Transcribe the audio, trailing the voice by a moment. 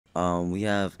We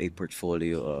have a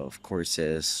portfolio of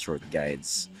courses, short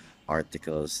guides,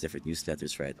 articles, different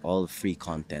newsletters, right? All free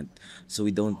content. So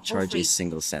we don't All charge a free.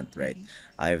 single cent, right? Hmm.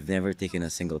 I've never taken a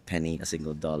single penny, a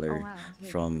single Oh dollar wow.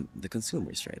 from the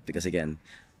consumers, right? Because again,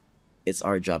 it's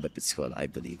our job at Bitskwela, I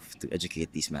believe, to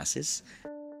educate these masses.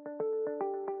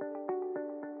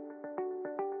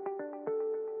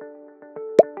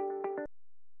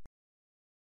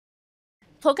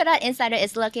 Polkadot Insider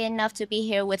is lucky enough to be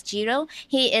here with Jiro.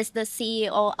 He is the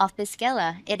CEO of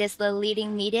Bitskwela. It is the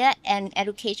leading media and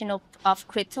educational of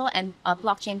crypto and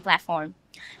blockchain platform.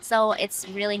 So it's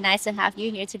really nice to have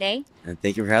you here today. And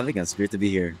thank you for having us. Great to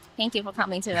be here. Thank you for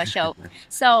coming to the show.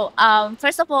 So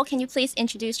first of all, can you please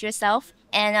introduce yourself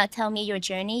and tell me your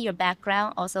journey, your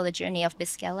background, also the journey of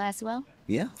Bitskwela as well?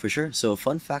 Yeah, for sure. So,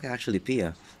 fun fact actually,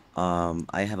 Pia,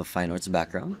 I have a fine arts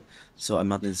background. So, I'm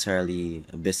not necessarily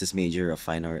a business major,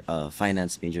 a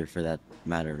finance major for that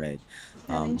matter, right?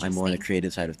 Very I'm more on the interesting.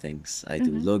 creative side of things. I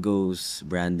do Mm-hmm. logos,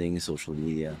 branding, social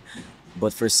media.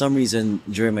 But for some reason,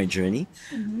 during my journey,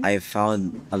 Mm-hmm. I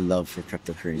found a love for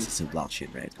cryptocurrencies and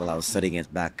blockchain, right? While I was studying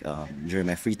it back during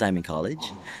my free time in college.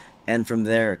 And from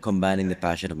there, combining the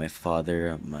passion of my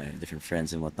father, my different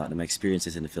friends and whatnot, and my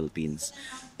experiences in the Philippines,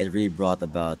 it really brought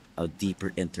about a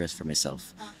deeper interest for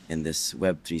myself in this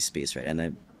Web3 space, right? And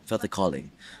I felt a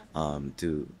calling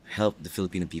to help the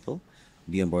Filipino people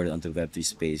be onboarded onto Web3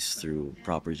 space through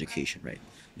proper education, right?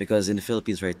 Because in the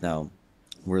Philippines right now,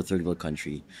 we're a third world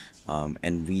country,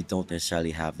 and we don't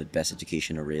necessarily have the best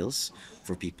educational rails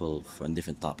for people on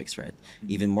different topics, right?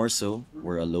 Even more so,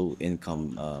 we're a low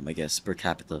income, I guess, per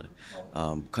capita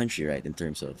country, right, in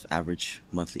terms of average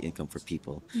monthly income for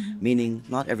people, Mm-hmm. meaning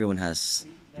not everyone has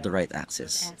the right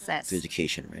access to Access.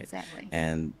 education, right? Exactly.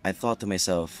 And I thought to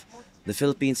myself, the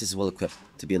Philippines is well equipped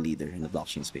to be a leader in the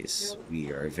blockchain space.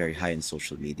 We are very high in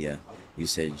social media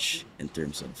usage in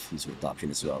terms of use of adoption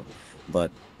as well.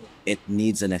 But it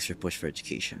needs an extra push for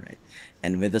education, right?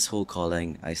 And with this whole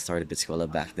calling, I started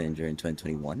Bitskwela back then during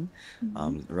 2021,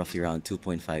 Mm-hmm. roughly around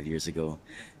 2.5 years ago.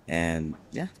 And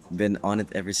yeah, been on it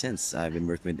ever since. I've been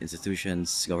working with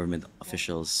institutions, government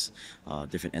officials,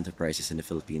 different enterprises in the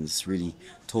Philippines, really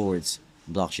towards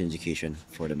blockchain education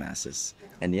for the masses.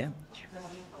 And yeah,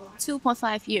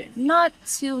 2.5 years. Not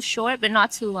too short, but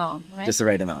not too long, right? just the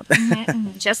right amount.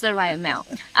 Mm-hmm. Just the right amount.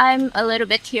 I'm a little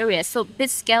bit curious. So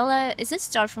Bitscala, is it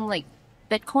start from like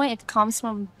Bitcoin? It comes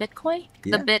from Bitcoin, the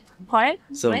Yeah. bit part,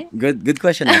 So right? good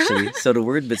question actually. So the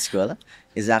word Bitskwela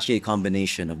is actually a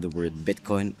combination of the word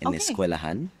Bitcoin and Okay.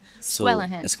 eskwelahan. So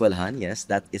Squelahan. eskwelahan, yes,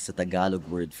 that is the Tagalog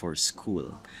word for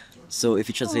school. So if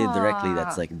you translate it directly,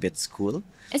 that's Ah. like bit school.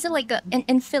 Is it like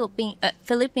in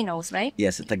Filipinos, right?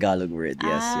 Yes, a Tagalog word.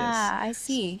 Yes, yes. Ah, I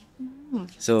see. Mm.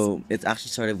 So it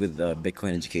actually started with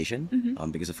Bitcoin education,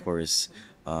 Mm-hmm. because of course,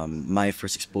 my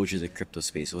first exposure to crypto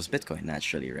space was Bitcoin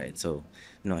naturally, right? So,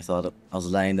 I thought I was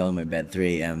lying down in my bed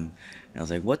 3 a.m. and I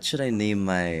was like, what should I name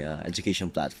my education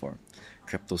platform?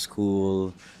 Crypto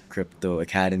school, crypto Yeah,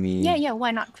 academy. yeah.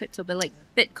 Why not crypto, but like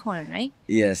Bitcoin, right?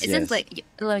 Yes, Is it yes. like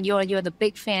you're the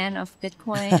big fan of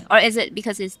Bitcoin, or is it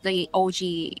because it's the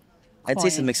OG I'd say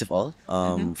it's a coin? mix of all.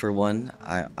 Mm-hmm. For one,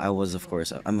 I was of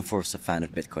course I'm of course a fan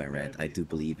of Bitcoin, right? I do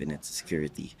believe in its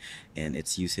security and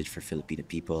its usage for Filipino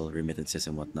people, remittances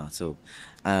and whatnot. So,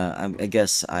 I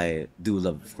guess I do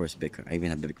love, of course, Bitcoin. I even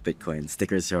have the Bitcoin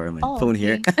stickers here on my Oh, phone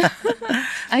here. okay.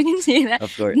 I can see that.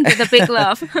 Of course. The big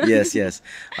love. Yes, yes.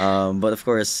 But of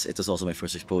course, it was also my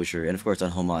first exposure, and of course,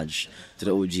 on homage to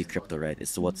the OG crypto, right?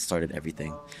 It's what started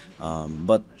everything.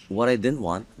 But what I didn't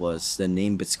want was the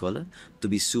name Bitscola to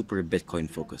be super Bitcoin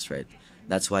focused, right?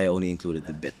 That's why I only included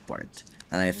the bit part.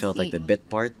 And I I felt like see. the bit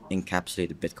part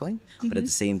encapsulated Bitcoin, but at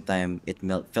Hmm. the same time, it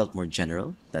felt more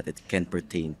general that it can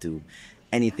pertain to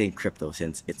anything crypto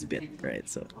since it's bit, right?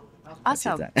 So that's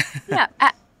it. Awesome. Yeah,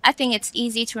 I think it's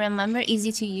easy to remember,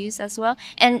 easy to use as well,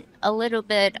 and a little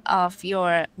bit of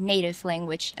your native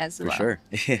language as For well. sure.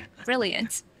 Yeah.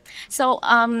 Brilliant. So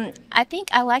I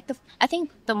think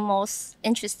the most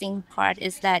interesting part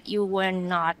is that you were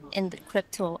not in the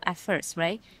crypto at first,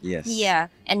 right? Yes. Yeah,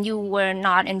 and you were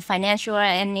not in financial or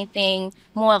anything,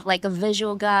 more of like a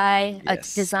visual guy, a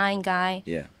Yes. design guy.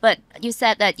 Yeah. But you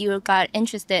said that you got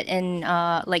interested in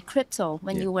like crypto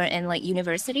when Yeah. you were in like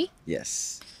university.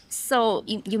 Yes. So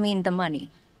you mean the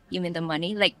money? You mean the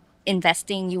money? Like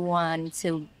investing, you want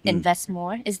to Mm. invest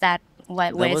more? Is that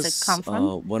That where does it was come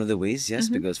from? one of the ways, yes,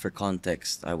 Mm-hmm. because for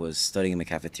context, I was studying in my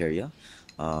cafeteria.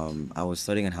 I was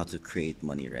studying on how to create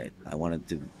money, right? I wanted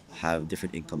to have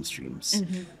different income streams.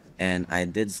 Mm-hmm. and I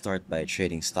did start by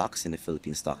trading stocks in the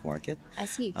Philippine stock market. I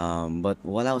see. But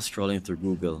while I was scrolling through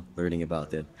Google learning about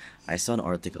it, I saw an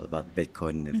article about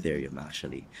Bitcoin and Ethereum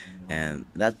actually, and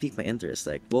that piqued my interest.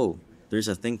 Like, whoa, there's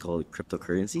a thing called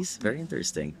cryptocurrencies. Very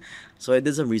interesting. So I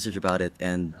did some research about it,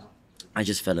 and I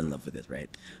just fell in love with it, right?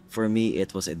 For me,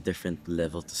 it was a different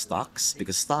level to stocks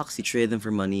because stocks, you trade them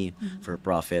for money, for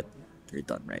profit, you're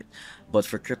done, right? But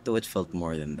for crypto, it felt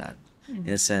more than that.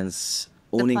 In a sense,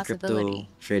 The owning crypto, possibility.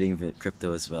 trading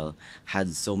crypto as well,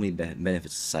 had so many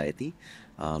benefits to society.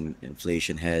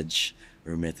 Inflation hedge,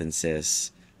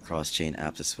 remittances, cross-chain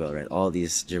apps as well, right? All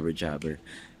these jibber jabber.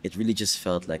 It really just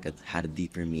felt like it had a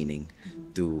deeper meaning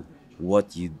to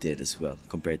what you did as well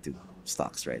compared to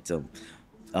stocks, right? So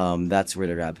that's where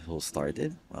the rabbit hole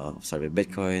started. Started with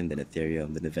Bitcoin, then Ethereum,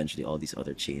 then eventually all these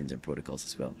other chains and protocols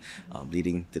as well,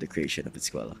 leading to the creation of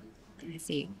Bitskwela. I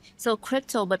see. So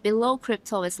crypto, but below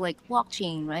crypto is like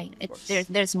blockchain, right? Of course,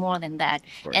 There's more than that.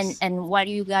 of And course. what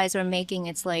you guys are making,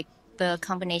 it's like the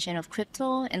combination of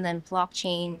crypto and then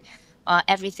blockchain,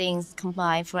 everything's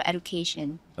combined for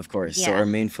education. Of course. So Yeah. our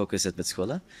main focus at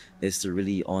Bitskwela is to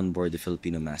really onboard the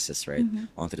Filipino masses, right,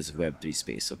 Mm-hmm. onto this Web3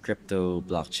 space. So crypto,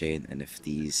 blockchain,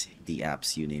 NFTs, the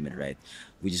apps, you name it, right?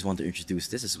 We just want to introduce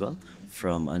this as well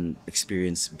from an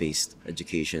experience-based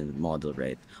education model,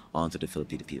 right, onto the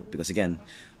Filipino people. Because again,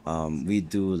 we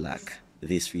do lack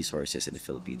these resources in the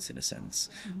Philippines in a sense.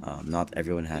 Not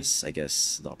everyone has, I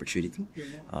guess, the opportunity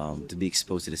to be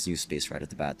exposed to this new space right at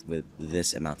the bat with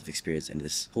this amount of experience and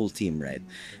this whole team, right?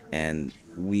 And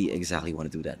we exactly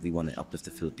want to do that. We want to uplift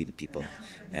the Filipino people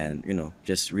and,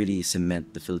 just really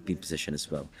cement the Philippine position as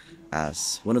well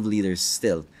as one of the leaders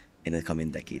still in the coming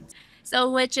decades.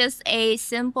 So with just a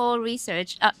simple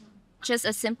research, just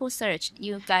a simple search,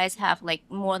 you guys have like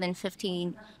more than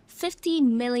 50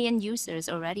 million users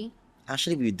already.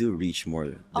 Actually, we do reach more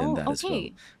than Oh, that as well.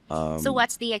 okay. So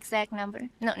what's the exact number?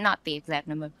 No, not the exact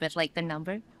number, but like the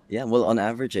number. Yeah, well, on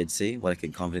average, I'd say what I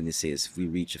can confidently say is we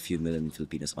reach a few million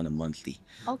Filipinos on a monthly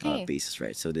Okay, basis,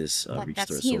 right? So this reached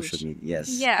that's our social huge. media.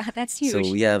 Yes. Yeah, that's So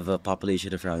huge. we have a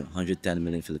population of around 110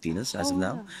 million Filipinos as Oh of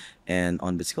now. wow. And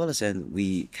on Bitskwela's end,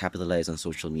 we capitalize on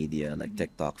social media like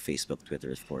TikTok, Facebook,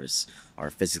 Twitter, of course, our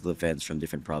physical events from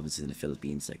different provinces in the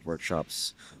Philippines, like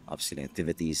workshops, upskilling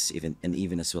activities,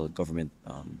 even as well government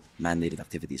mandated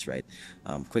activities, right?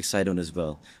 Quick side note as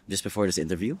well. Just before this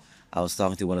interview, I was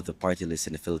talking to one of the party lists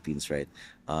in the Philippines, right?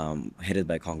 Headed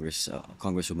by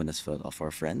Congresswoman as well of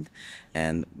our friend,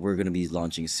 and we're gonna be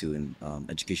launching soon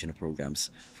educational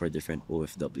programs for different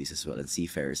OFWs as well and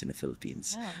seafarers in the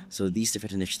Philippines. Yeah. So these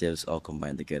different initiatives all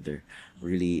combined together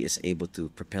really is able to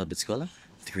propel Bitskwela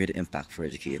to create an impact for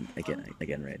education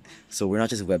again, right? So we're not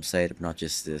just a website, we're not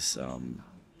just this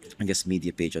I guess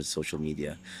media page on social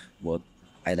media. What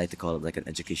I like to call it like an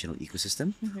educational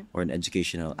ecosystem or an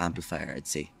educational amplifier, I'd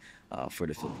say, for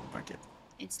the Philippine market.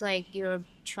 It's like you're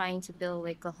trying to build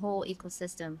like a whole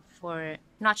ecosystem for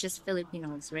not just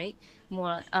Filipinos, right?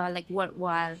 More like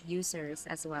worldwide users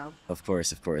as well. Of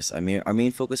course, of course. I mean, our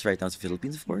main focus right now is the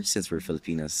Philippines, of course, since we're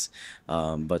Filipinas.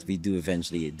 But we do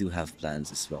eventually do have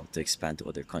plans as well to expand to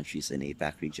other countries in the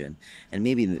APAC region and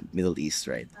maybe in the Middle East,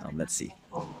 right? Let's see.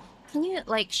 Can you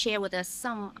like share with us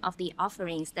some of the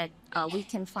offerings that we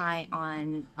can find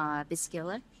on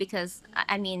Biskilla? Because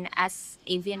I mean, as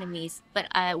a Vietnamese, but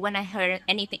when I heard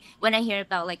anything, when I hear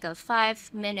about like a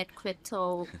 5 minute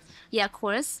crypto, yeah,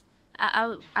 course,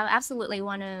 I absolutely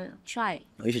want to try it.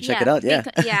 Oh, you should check it Yeah, out. Yeah.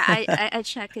 yeah, I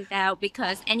check it out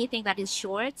because anything that is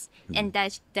short and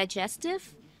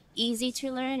digestive, easy to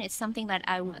learn, it's something that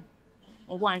I would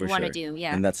For want to sure. do.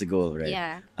 Yeah, And that's the goal, right?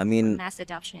 yeah, I mean, mass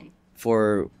adoption.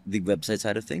 for the website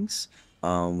side of things,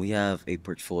 we have a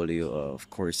portfolio of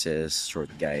courses, short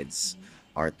guides,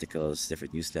 articles,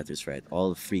 different newsletters, right?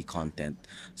 All free content.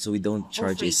 So we don't All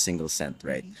charge a free. single cent,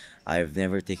 right? I've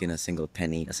never taken a single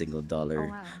penny, a single Oh dollar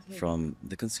wow. from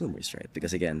the consumers, right?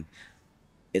 Because again,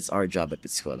 it's our job at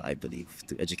Bitskwela, I believe,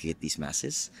 to educate these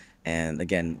masses. And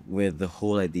again, with the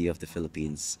whole idea of the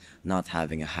Philippines not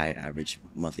having a high average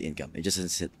monthly income, it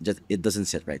doesn't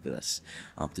sit right with us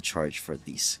to charge for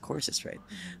these courses, right?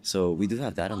 So we do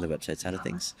have that on the website side of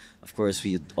things. Of course,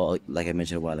 we all, like I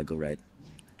mentioned a while ago, right?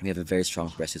 We have a very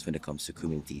strong presence when it comes to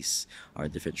communities, our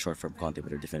different short form content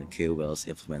with our different KOLs,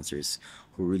 influencers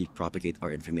who really propagate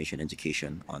our information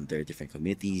education on their different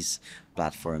communities,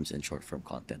 platforms, and short form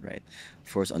content, right?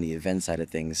 Of course, on the event side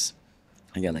of things,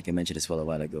 again, like I mentioned as well a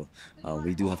while ago,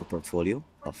 we do have a portfolio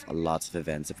of lots of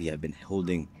events that we have been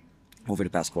holding over the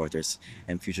past quarters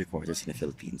and future quarters in the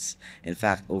Philippines. In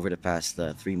fact, over the past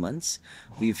 3 months,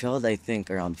 we've held, I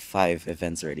think, around 5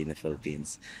 events already in the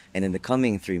Philippines. And in the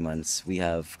coming 3 months, we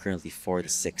have currently 4 to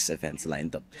 6 events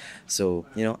lined up. So,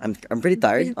 I'm pretty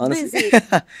tired, honestly.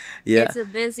 Busy. Yeah. It's a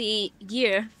busy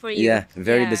year for you. Yeah,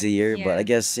 very Yeah, busy year, but I yeah.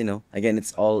 guess, again,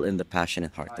 it's all in the passion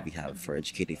and heart that we have for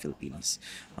educating Filipinos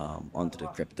onto the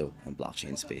crypto and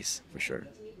blockchain space, for sure.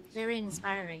 Very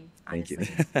inspiring, Thank you.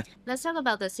 honestly. Let's talk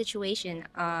about the situation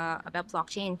about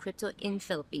blockchain and crypto in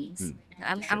Philippines.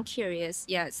 I'm Sure. curious.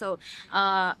 Yeah. So,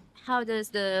 uh, how does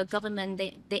the government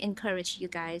they encourage you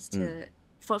guys to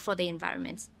for the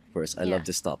environment? Of course, I love Yeah.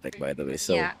 this topic, by the way.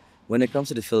 So, Yeah. when it comes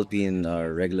to the Philippine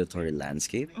regulatory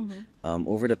landscape, Hmm.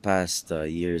 over the past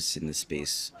years in the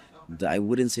space, I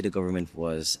wouldn't say the government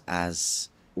was as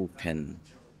open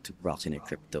to blockchain and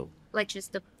crypto Like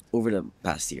just the over the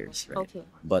past years, right? okay.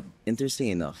 But interesting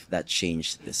enough, that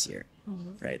changed this year,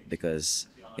 right? Because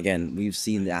again, we've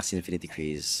seen the Axie Infinity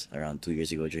craze around 2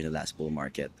 years ago during the last bull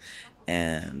market,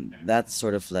 and that's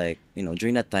sort of like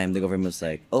during that time the government was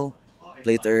like, oh,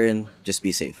 play to earn, just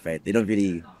be safe, right? They don't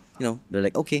really, they're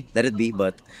like, okay, let it be,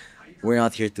 but we're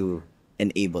not here to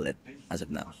enable it as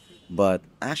of now. But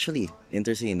actually,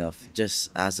 interesting enough,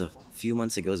 just as of few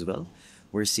months ago as well,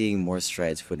 we're seeing more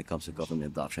strides when it comes to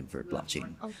government adoption for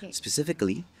blockchain. Okay.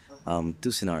 Specifically,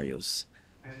 two scenarios.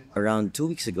 Around 2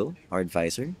 weeks ago, our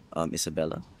advisor,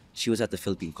 Isabella, she was at the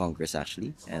Philippine Congress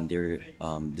actually, and they're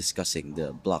discussing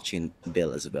the blockchain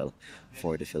bill as well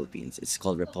for the Philippines. It's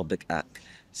called Republic Act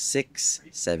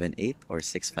 678 or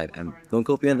 65. Don't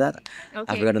quote me on that. I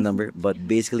Okay. forgot the number, but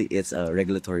basically it's a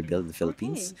regulatory bill in the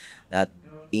Philippines Okay. that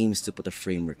aims to put a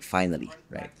framework finally,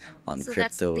 right, on So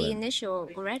that's crypto the and initial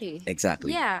already.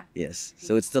 exactly. Yeah. Yes.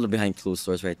 So it's still behind closed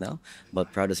doors right now,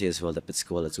 but proud to say as well that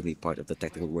Bitskwela is going to be part of the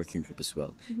technical working group as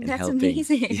well in That's helping.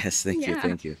 amazing. Yes, thank you, Yeah.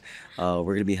 thank you.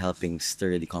 We're going to be helping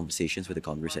stir the conversations with the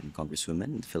Congress and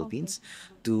congresswomen in the Okay. Philippines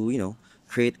to,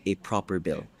 create a proper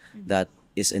bill that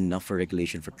is enough for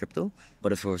regulation for crypto,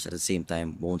 but of course at the same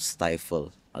time won't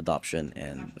stifle adoption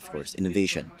and of course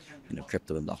innovation in the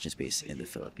crypto and blockchain space in the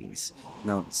Philippines.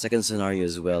 Now, second scenario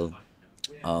as well,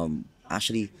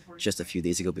 actually just a few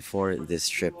days ago before this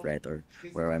trip, right, or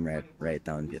where I'm right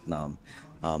now in Vietnam,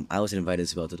 I was invited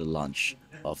as well to the launch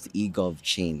of the eGov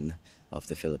chain of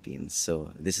the Philippines.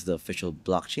 So this is the official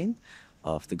blockchain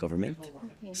of the government.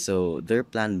 Okay. So their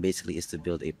plan basically is to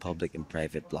build a public and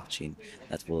private blockchain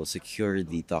that will secure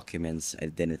the documents,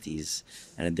 identities,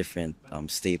 and the different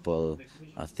staple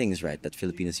things, right, that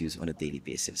Filipinos use on a daily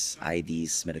basis: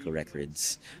 IDs, medical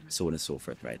records, so on and so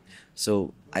forth, right?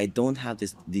 So I don't have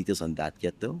these details on that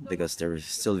yet, though, because they're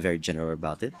still very general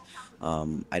about it.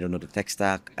 I don't know the tech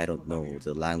stack. I don't know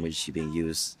the language being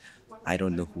used. I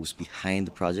don't know who's behind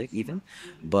the project even,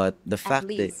 but the At fact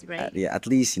that least, right? yeah, at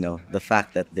least the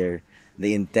fact that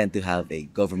they intend to have a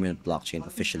government blockchain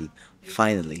officially,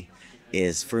 finally,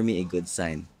 is for me a good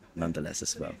sign nonetheless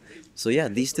as well. So yeah,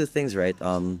 these two things, right?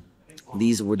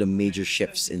 These were the major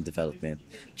shifts in development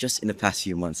just in the past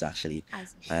few months actually, I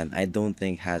see. and I don't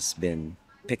think has been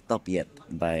picked up yet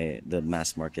by the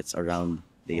mass markets around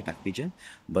the APAC region.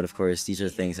 But of course, these are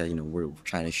things that we're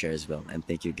trying to share as well. And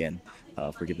thank you again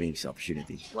for giving me this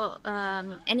opportunity. Well,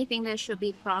 anything that should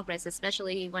be progress,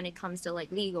 especially when it comes to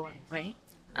like legal, right?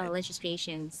 Of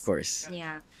Legislations. course.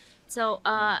 Yeah. So,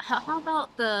 how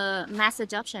about the mass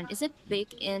adoption? Is it big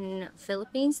in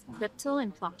Philippines, crypto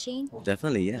and blockchain?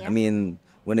 Definitely, yeah. I Yeah. mean,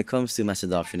 when it comes to mass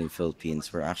adoption in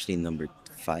Philippines, we're actually number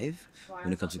 5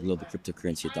 when it comes to global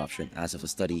cryptocurrency adoption as of a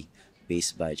study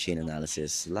based by Chain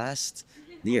Analysis last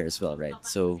year as well, right?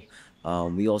 So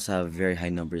we also have very high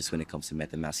numbers when it comes to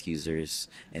MetaMask users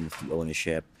and the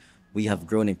ownership. We have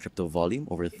grown in crypto volume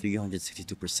over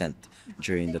 362%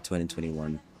 during the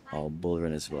 2021 bull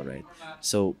run as well, right?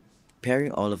 So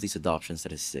pairing all of these adoption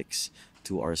statistics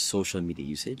to our social media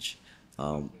usage,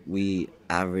 we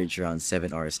average around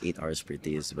 7 hours, 8 hours per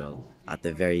day as well, at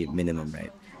the very minimum,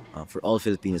 right? For all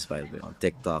Filipinos, by the way, on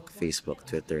TikTok, Facebook,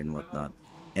 Twitter, and whatnot.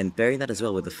 And pairing that as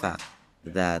well with the fact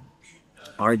that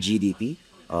our GDP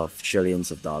of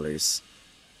trillions of dollars,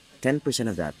 10%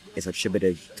 of that is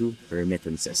attributed to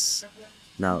remittances.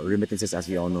 Now, remittances, as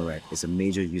we all know, right, is a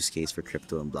major use case for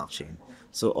crypto and blockchain.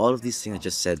 So all of these things I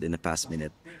just said in the past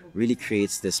minute really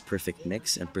creates this perfect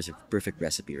mix and perfect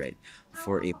recipe, right,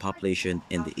 for a population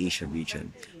in the Asia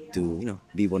region to,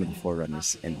 be one of the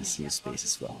forerunners in this new space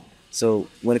as well. So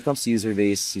when it comes to user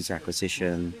base, user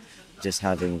acquisition, just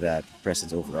having that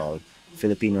presence overall,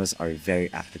 Filipinos are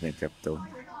very active in crypto.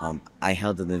 I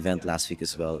held an event last week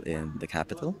as well in the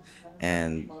capital,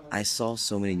 and I saw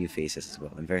so many new faces as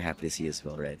well. I'm very happy to see as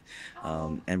well, right?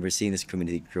 And we're seeing this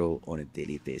community grow on a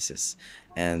daily basis,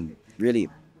 and really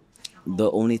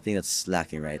the only thing that's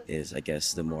lacking, right, is I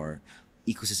guess the more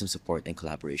ecosystem support and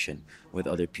collaboration with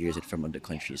other peers and from other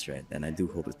countries, right? And I do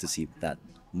hope to see that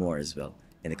more as well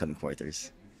in the coming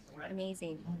quarters.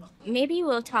 Amazing. Maybe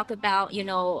we'll talk about,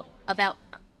 about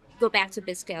go back to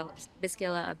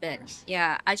Bitskwela a bit.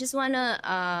 Yeah, I just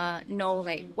wanna know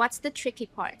like what's the tricky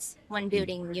parts when Mm,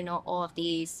 building, all of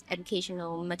these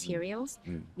educational materials,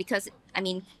 mm, because I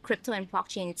mean crypto and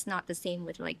blockchain it's not the same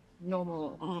with like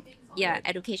normal yeah, right,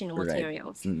 educational right.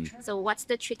 materials. Mm, So what's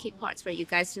the tricky parts for you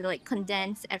guys to like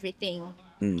condense everything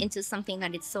mm, into something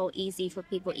that it's so easy for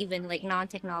people, even like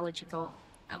non-technological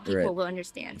right. people will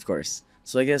understand? Of course.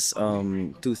 So I guess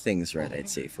two things, right? I'd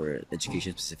say for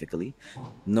education specifically.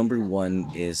 Number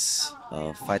one is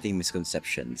fighting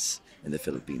misconceptions in the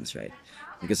Philippines, right?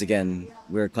 Because again,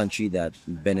 we're a country that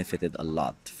benefited a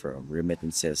lot from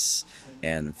remittances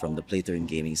and from the play to earn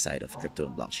gaming side of crypto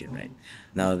and blockchain, right?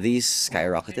 Now these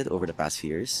skyrocketed over the past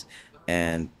few years,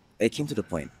 and it came to the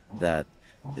point that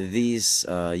these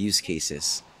use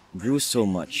cases grew so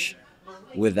much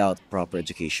without proper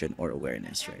education or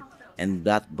awareness, right? And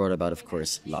that brought about, of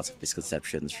course, lots of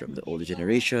misconceptions from the older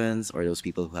generations or those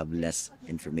people who have less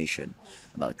information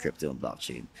about crypto and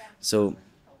blockchain. So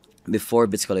before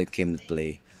Bitskwela came into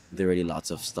play, there were already lots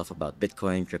of stuff about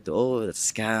Bitcoin, crypto. Oh, that's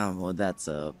a scam. Oh, that's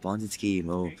a Ponzi scheme.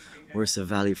 Oh, where's the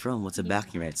value from? What's the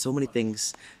backing, right? So many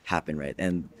things happen, right?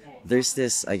 And there's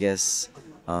this, I guess,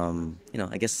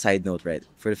 I guess side note, right?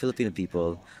 For the Filipino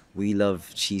people, we love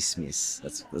chismis.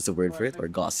 That's a word for it, or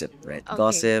gossip, right? Okay.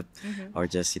 Gossip, Mm-hmm. or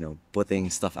just putting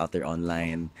stuff out there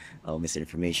online,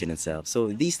 misinformation and stuff. So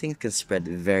these things can spread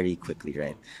very quickly,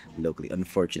 right? Locally,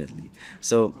 unfortunately.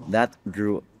 So that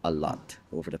grew a lot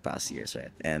over the past years,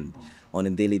 right? And on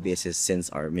a daily basis, since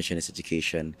our mission is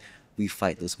education, we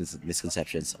fight those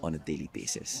misconceptions on a daily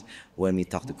basis. When we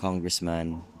talk to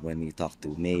congressmen, when we talk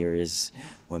to mayors,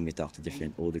 when we talk to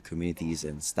different older communities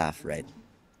and staff, right?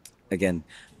 Again,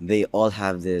 they all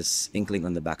have this inkling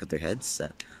on the back of their heads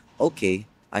that, okay,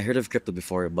 I heard of crypto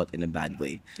before, but in a bad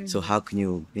way. So Mm-hmm. how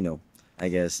can I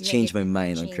guess, Make change it my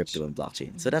mind on change. crypto and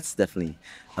blockchain? So that's definitely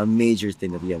a major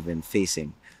thing that we have been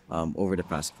facing over the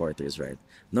past quarters, right?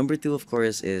 Number two, of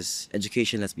course, is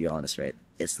education. Let's be honest, right?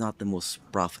 It's not the most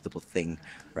profitable thing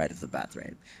right off the bat,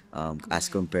 right? As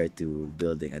compared to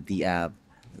building a D app,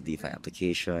 DeFi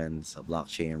applications, a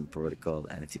blockchain protocol,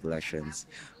 NFT collections,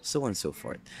 so on and so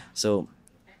forth. So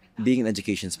being in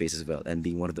education space as well and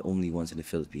being one of the only ones in the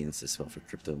Philippines as well for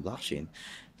crypto and blockchain,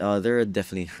 there are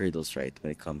definitely hurdles, right,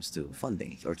 when it comes to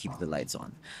funding or keeping the lights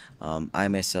on. I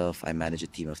myself, I manage a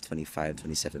team of 25,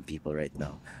 27 people right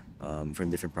now from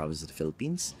different provinces of the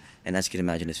Philippines. And as you can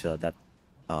imagine as well, that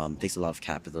takes a lot of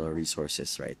capital or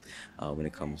resources, right? When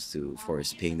it comes to, of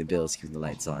course, paying the bills, keeping the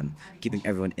lights on, keeping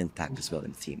everyone intact as well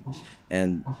in the team.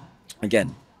 And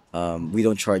again, we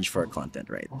don't charge for our content,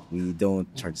 right? We don't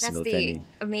charge a That's single the penny.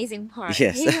 amazing part.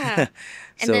 Yes. Yeah.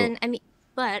 And So, then I mean,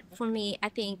 but for me, I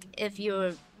think if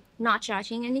you're not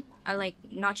charging any, like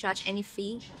not charge any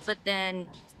fee, but then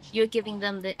you're giving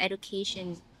them the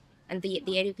education and the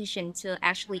education to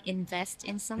actually invest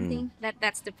in mm, something.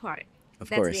 That's the part. of That's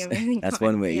the course, amazing that's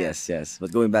part. one way. Yeah. Yes, yes.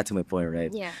 But going back to my point,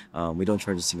 right? Yeah. We don't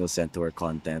charge a single cent to our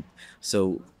content.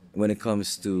 So when it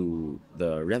comes to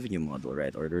the revenue model,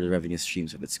 right, or the revenue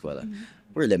streams of Bitskwela, Mhm.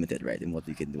 we're limited, right, in what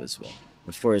we can do as well.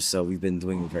 Of course, we've been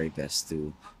doing our very best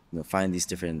to, find these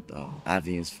different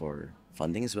avenues for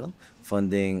funding as well,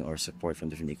 funding or support from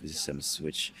different ecosystems,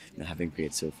 which have been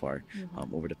great so far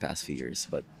over the past few years.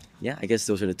 But yeah, I guess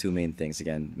those are the two main things.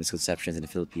 Again, misconceptions in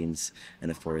the Philippines, and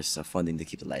of course, funding to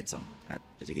keep the lights on at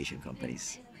education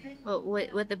companies. But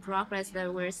with the progress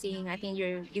that we're seeing, I think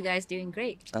you guys doing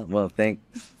great. Well,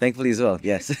 thankfully as well.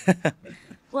 Yes.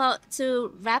 Well,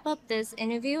 to wrap up this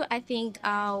interview, I think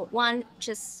one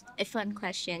just a fun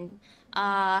question.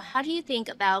 How do you think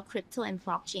about crypto and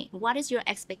blockchain? What is your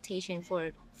expectation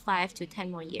for 5 to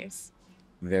 10 more years?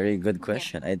 Very good Yeah,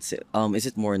 question. I'd say, is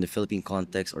it more in the Philippine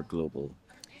context or global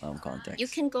you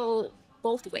context? can go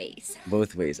both ways.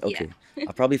 Both ways. Yeah. Okay.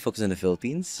 I'll probably focus on the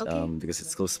Philippines Okay. because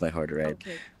it's close to my heart, right?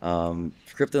 Okay.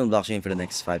 Crypto and blockchain for the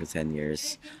next 5 to 10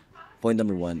 years. Point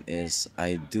number one is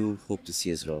I do hope to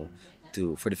see as well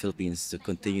for the Philippines to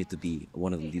continue to be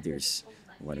one of the leaders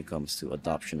when it comes to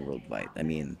adoption worldwide. I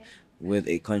mean, with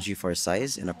a country of our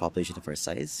size and a population of our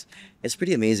size, it's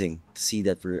pretty amazing to see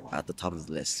that we're at the top of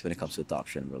the list when it comes to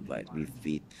adoption worldwide.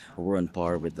 We're on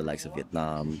par with the likes of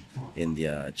Vietnam,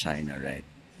 India, China, right?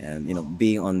 And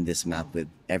being on this map with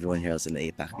everyone here else in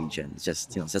the APAC region, it's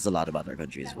just says a lot about our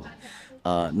country as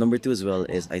well. Number two as well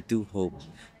is I do hope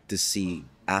to see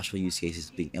actual use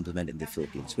cases being implemented in the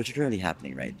Philippines, which are currently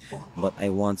happening, right? But I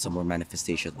want some more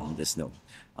manifestation on this note.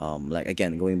 Like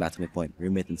again, going back to my point,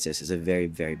 remittances is a very,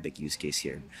 very big use case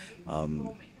here. Um,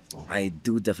 I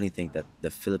do definitely think that the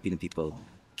Filipino people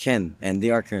can and they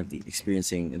are currently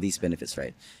experiencing these benefits,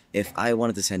 right? If I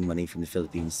wanted to send money from the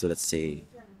Philippines to, let's say,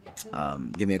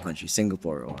 give me a country,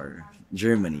 Singapore or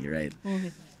Germany, right?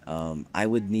 I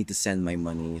would need to send my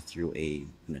money through a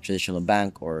traditional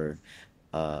bank or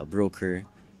broker.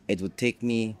 It would take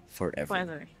me forever,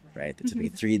 Forever. right? It took me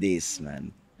 3 days,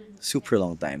 man. Super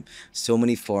long time. So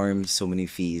many forms, so many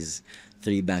fees,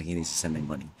 three banking needs to send my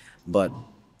money. But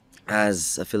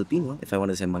as a Filipino, if I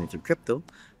want to send money through crypto,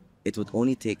 it would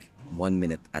only take 1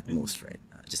 minute at most, right?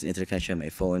 Just an internet connection on my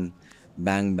phone,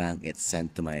 bang bang, it's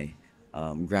sent to my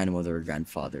grandmother or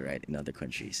grandfather, right, in other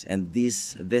countries. And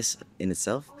this in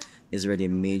itself is already a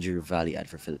major value add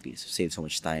for Philippines. Save so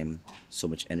much time, so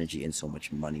much energy, and so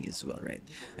much money as well, right?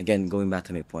 Again, going back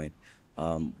to my point,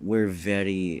 we're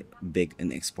very big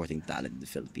in exporting talent in the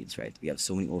Philippines, right? We have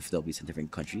so many OFWs in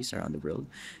different countries around the world,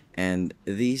 and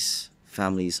these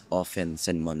families often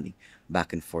send money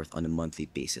back and forth on a monthly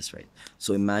basis, right?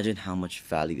 So imagine how much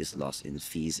value is lost in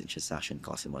fees and transaction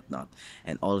costs and whatnot,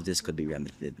 and all of this could be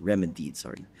remedied,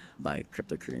 sorry, by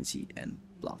cryptocurrency and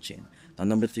blockchain. Now,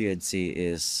 number three, I'd say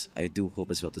is I do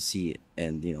hope as well to see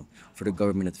and for the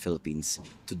government of the Philippines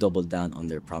to double down on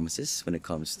their promises when it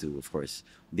comes to, of course,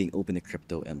 being open to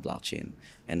crypto and blockchain,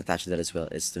 and attached to that as well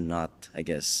is to not, I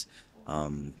guess,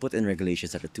 put in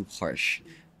regulations that are too harsh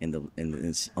on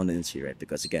the industry, right?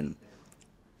 Because again,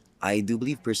 I do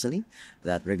believe personally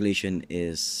that regulation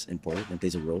is important and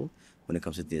plays a role when it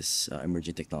comes to this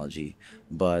emerging technology,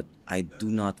 but I do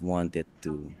not want it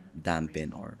to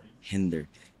dampen or hinder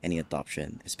any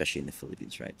adoption, especially in the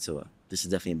Philippines, right? So this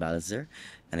is definitely a balance there,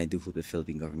 and I do hope the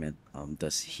Philippine government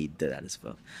does heed to that as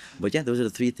well. But yeah, those are the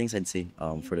three things I'd say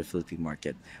for the Philippine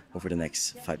market over the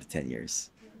next 5 to 10 years.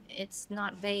 It's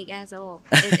not vague at all.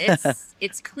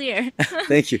 It's clear.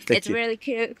 Thank you, thank It's you. really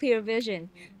clear vision.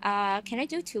 Can I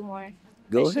do two more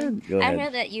Go questions? ahead, go I ahead.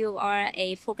 heard that you are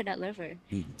a Polkadot lover.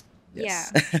 Yeah.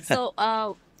 Yes. So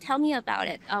tell me about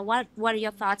it. What are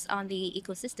your thoughts on the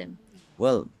ecosystem?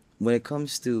 Well, when it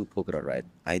comes to Polkadot, right,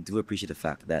 I do appreciate the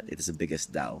fact that it is the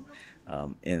biggest DAO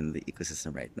in the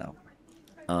ecosystem right now.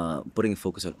 Putting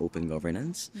focus on open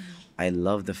governance, I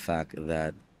love the fact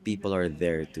that people are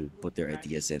there to put their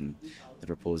ideas in, the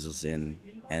proposals in,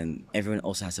 and everyone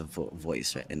also has a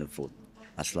voice, right, in the vote,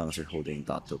 as long as you're holding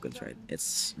dot tokens, right?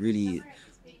 It's really,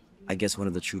 I guess, one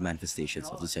of the true manifestations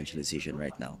of decentralization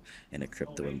right now in the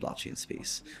crypto and blockchain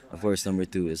space. Of course, number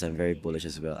two is I'm very bullish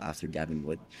as well after Gavin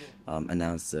Wood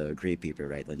announced the gray paper,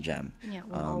 right, on Jam. Yeah,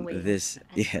 we'll always. This,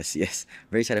 yes, yes,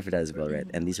 very excited for that as well, right?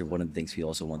 And these are one of the things we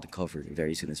also want to cover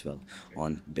very soon as well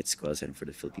on Bitskwela and for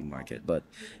the Philippine market. But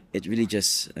it really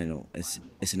just, it's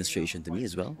an illustration to me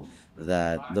as well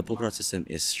that the Polkadot system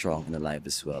is strong and alive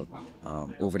as well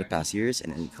over the past years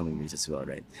and in coming years as well,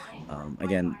 right?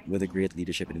 Again, with the great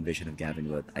leadership and vision of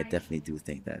Gavin Wood, I definitely do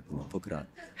think that Polkadot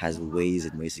has ways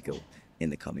and ways to go in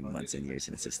the coming months and years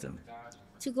in the system.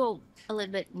 To go a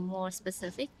little bit more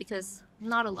specific, because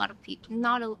not a lot of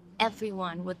people,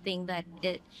 everyone would think that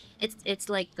it's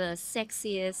like the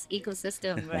sexiest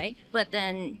ecosystem, right? But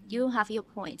then you have your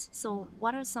point. So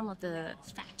what are some of the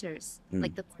factors,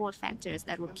 like the core factors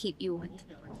that will keep you with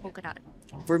Polkadot?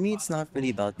 For me, it's not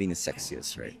really about being the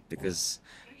sexiest, right? Because,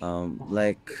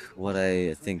 like what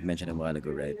I think mentioned a while ago,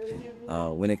 right?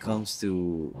 When it comes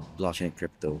to blockchain and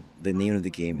crypto, the name of the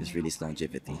game is really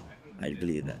longevity. I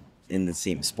believe that. In the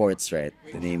same sports, right?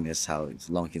 The name is how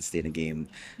long you can stay in a game.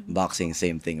 Boxing,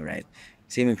 same thing, right?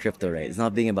 Same in crypto, right? It's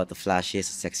not being about the flashiest,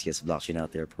 sexiest blockchain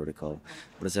out there protocol,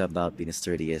 but it's about being the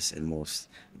sturdiest and most,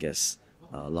 I guess,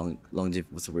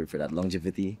 what's the word for that?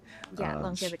 Longevity. Yeah, Uh,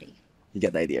 longevity. you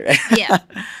get the idea, right? Yeah,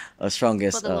 for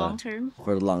Strongest the long term.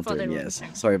 for the long For the term, long yes.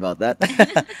 term. Sorry about that.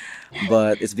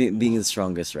 But it's being the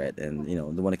strongest, right? And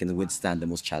the one that can withstand the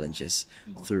most challenges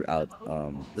throughout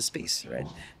the space, right?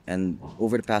 And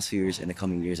over the past few years and the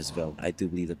coming years as well, I do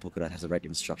believe that Polkadot has the right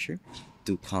infrastructure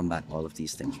to combat all of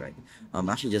these things, right?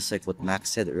 Actually, just like what Max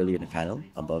said earlier in the panel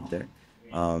above there,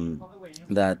 um,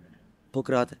 that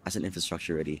Polkadot as an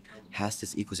infrastructure already has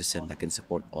this ecosystem that can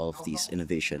support all of these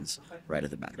innovations right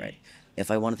at the bat, right? If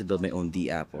I wanted to build my own D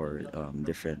app or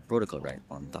different protocol, right,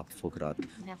 on top of Polkadot,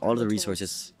 Never all of the the tools.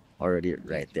 resources already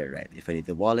right there, right? If I need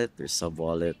the wallet, there's sub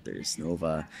wallet, there's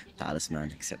Nova,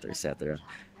 Talisman, etc., etc.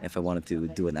 If I wanted to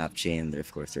do an app chain, there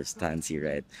of course there's Tansy,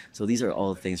 right? So these are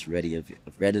all things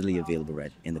readily available,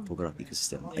 right, in the Polkadot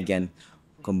ecosystem. Again,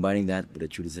 combining that with the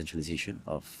true decentralization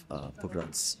of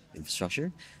Polkadot's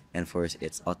infrastructure and for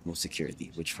its utmost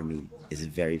security, which for me is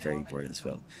very, very important as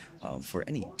well for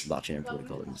any blockchain or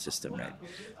protocol in the system, right?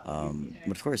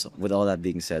 But of course, with all that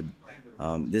being said,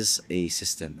 this is a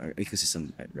system or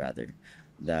ecosystem rather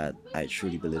that I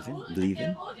truly believe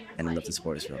in, and I love to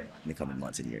support as well in the coming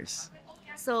months and years.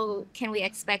 So, can we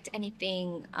expect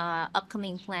anything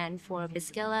upcoming plan for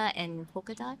Bitskwela and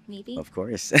Polkadot, maybe? Of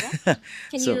course. Yeah.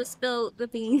 Can So you spill the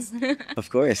beans? of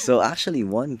course. So actually,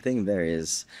 one thing there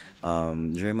is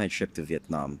during my trip to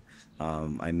Vietnam,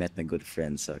 I met my good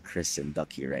friends Chris and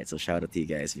Ducky, right? So shout out to you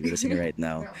guys if you're listening right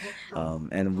now.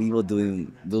 And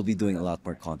we'll be doing a lot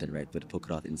more content, right, with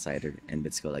Polkadot Insider and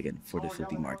Bitskwela again for the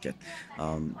Philippine market.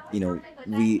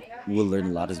 We will learn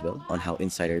a lot as well on how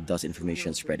Insider does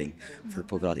information spreading for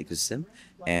Polkadot ecosystem,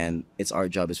 and it's our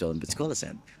job as well in Bitskwela's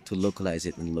end to localize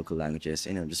it in local languages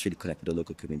and just really connect with the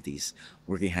local communities,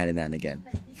 working hand in hand again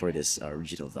for this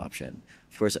regional adoption.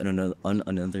 Of course, on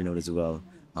another note as well,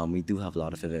 we do have a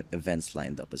lot of events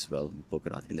lined up as well with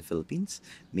Polkadot in the Philippines.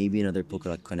 Maybe another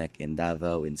Polkadot Connect in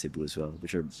Davao, in Cebu as well,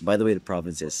 which are, by the way, the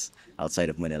provinces outside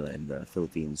of Manila in the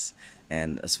Philippines,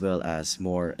 and as well as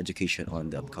more education on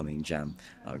the upcoming Jam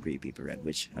Great Paper Red,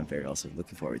 which I'm very also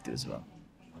looking forward to as well.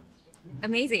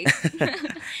 Amazing.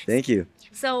 Thank you.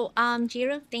 So,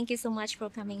 Jiro, thank you so much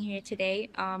for coming here today.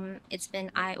 It's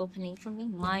been eye-opening for me,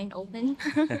 mind-open.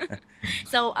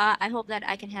 So, I hope that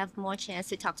I can have more chance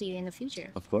to talk to you in the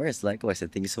future. Of course, likewise,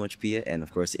 and thank you so much, Pia, and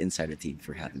of course, the Insider team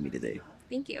for having me today.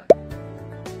 Thank you.